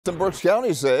In Berks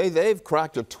County say they've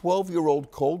cracked a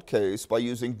 12-year-old cold case by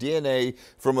using DNA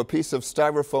from a piece of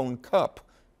styrofoam cup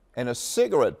and a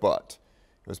cigarette butt.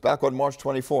 It was back on March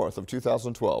 24th of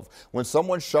 2012 when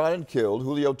someone shot and killed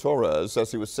Julio Torres as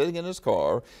he was sitting in his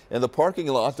car in the parking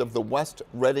lot of the West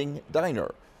Reading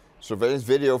Diner. Surveillance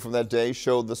video from that day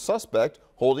showed the suspect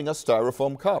holding a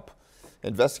styrofoam cup.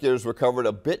 Investigators recovered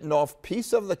a bitten-off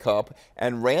piece of the cup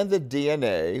and ran the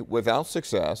DNA without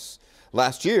success.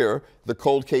 Last year, the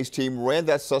cold case team ran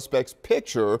that suspect's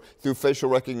picture through facial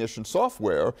recognition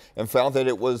software and found that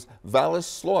it was Vallis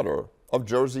Slaughter of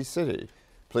Jersey City.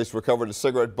 Police recovered a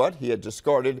cigarette butt he had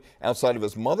discarded outside of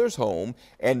his mother's home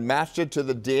and matched it to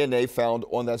the DNA found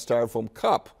on that styrofoam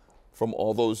cup from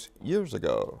all those years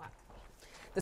ago.